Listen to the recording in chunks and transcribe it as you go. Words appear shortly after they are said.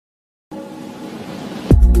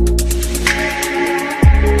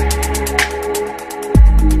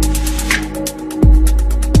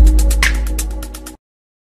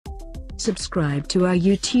subscribe to our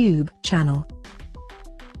YouTube channel,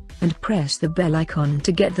 and press the bell icon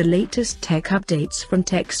to get the latest tech updates from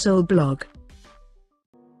TechSoul blog.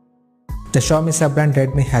 The Xiaomi sub-brand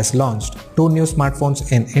Redmi has launched two new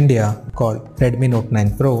smartphones in India called Redmi Note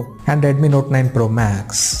 9 Pro and Redmi Note 9 Pro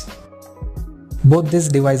Max. Both these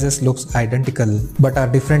devices looks identical but are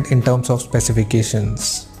different in terms of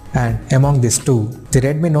specifications. And among these two, the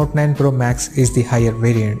Redmi Note 9 Pro Max is the higher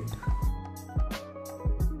variant.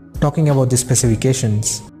 Talking about the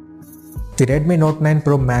specifications, the Redmi Note 9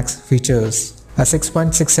 Pro Max features a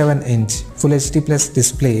 6.67-inch Full HD Plus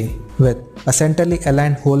display with a centrally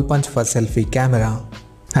aligned hole punch for selfie camera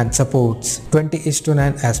and supports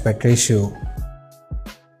 20:9 aspect ratio.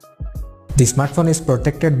 The smartphone is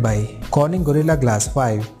protected by Corning Gorilla Glass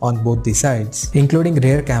 5 on both the sides, including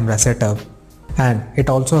rear camera setup, and it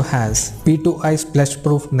also has P2i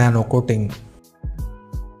splash-proof nano coating.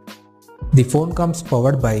 The phone comes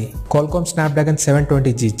powered by Qualcomm Snapdragon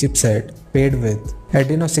 720G chipset paired with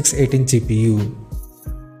Adreno 618 GPU.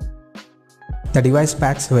 The device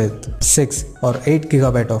packs with 6 or 8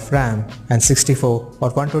 GB of RAM and 64 or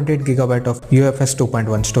 128 GB of UFS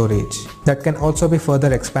 2.1 storage that can also be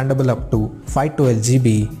further expandable up to 512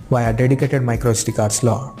 GB via dedicated microSD card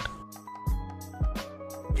slot.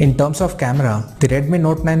 In terms of camera, the Redmi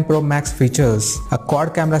Note 9 Pro Max features a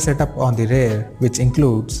quad camera setup on the rear, which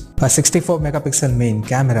includes a 64 megapixel main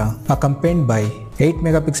camera accompanied by 8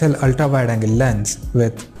 megapixel ultra wide angle lens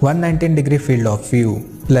with 119-degree field of view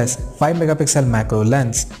plus 5 megapixel macro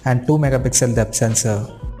lens and 2 megapixel depth sensor.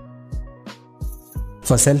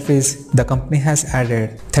 For selfies, the company has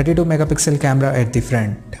added 32 megapixel camera at the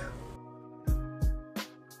front.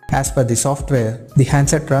 As per the software, the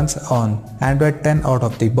handset runs on Android 10 out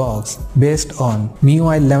of the box based on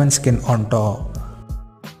MIUI 11 skin on top.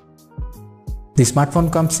 The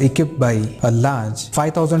smartphone comes equipped by a large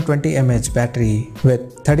 5020 mAh battery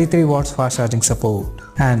with 33 watts fast charging support,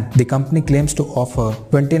 and the company claims to offer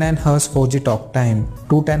 29Hz 4G talk time,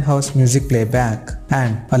 210Hz music playback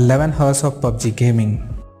and 11Hz of PUBG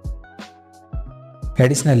gaming.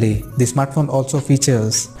 Additionally, the smartphone also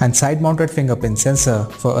features a side-mounted fingerprint sensor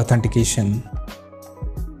for authentication.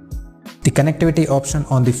 The connectivity option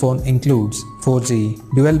on the phone includes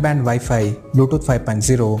 4G, dual-band Wi-Fi, Bluetooth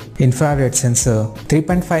 5.0, infrared sensor,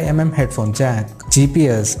 3.5mm headphone jack,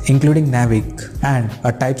 GPS including Navic, and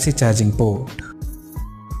a Type-C charging port.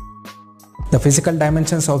 The physical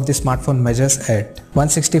dimensions of the smartphone measures at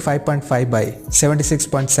 165.5 by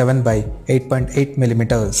 76.7 by 8.8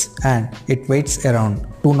 mm and it weighs around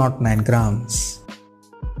 209 grams.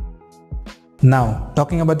 Now,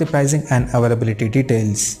 talking about the pricing and availability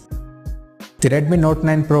details. The Redmi Note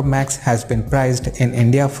 9 Pro Max has been priced in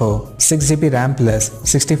India for 6GB RAM plus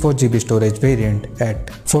 64GB storage variant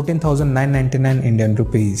at 14,999 Indian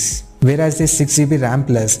rupees. Whereas the 6GB RAM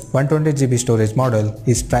plus 120GB storage model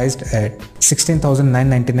is priced at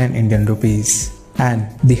 16,999 Indian rupees. And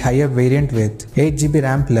the higher variant with 8GB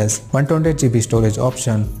RAM plus 128GB storage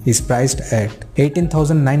option is priced at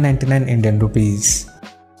 18,999 Indian rupees.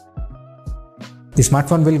 The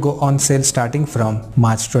smartphone will go on sale starting from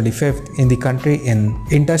March 25th in the country in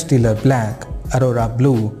Interstellar Black, Aurora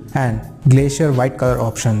Blue and Glacier White color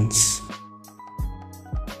options.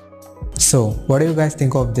 So, what do you guys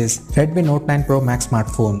think of this Redmi Note 9 Pro Max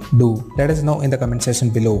smartphone? Do let us know in the comment section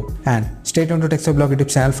below, and stay tuned to TechSoul blog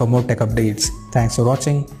YouTube channel for more tech updates. Thanks for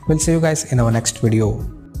watching. We'll see you guys in our next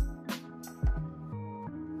video.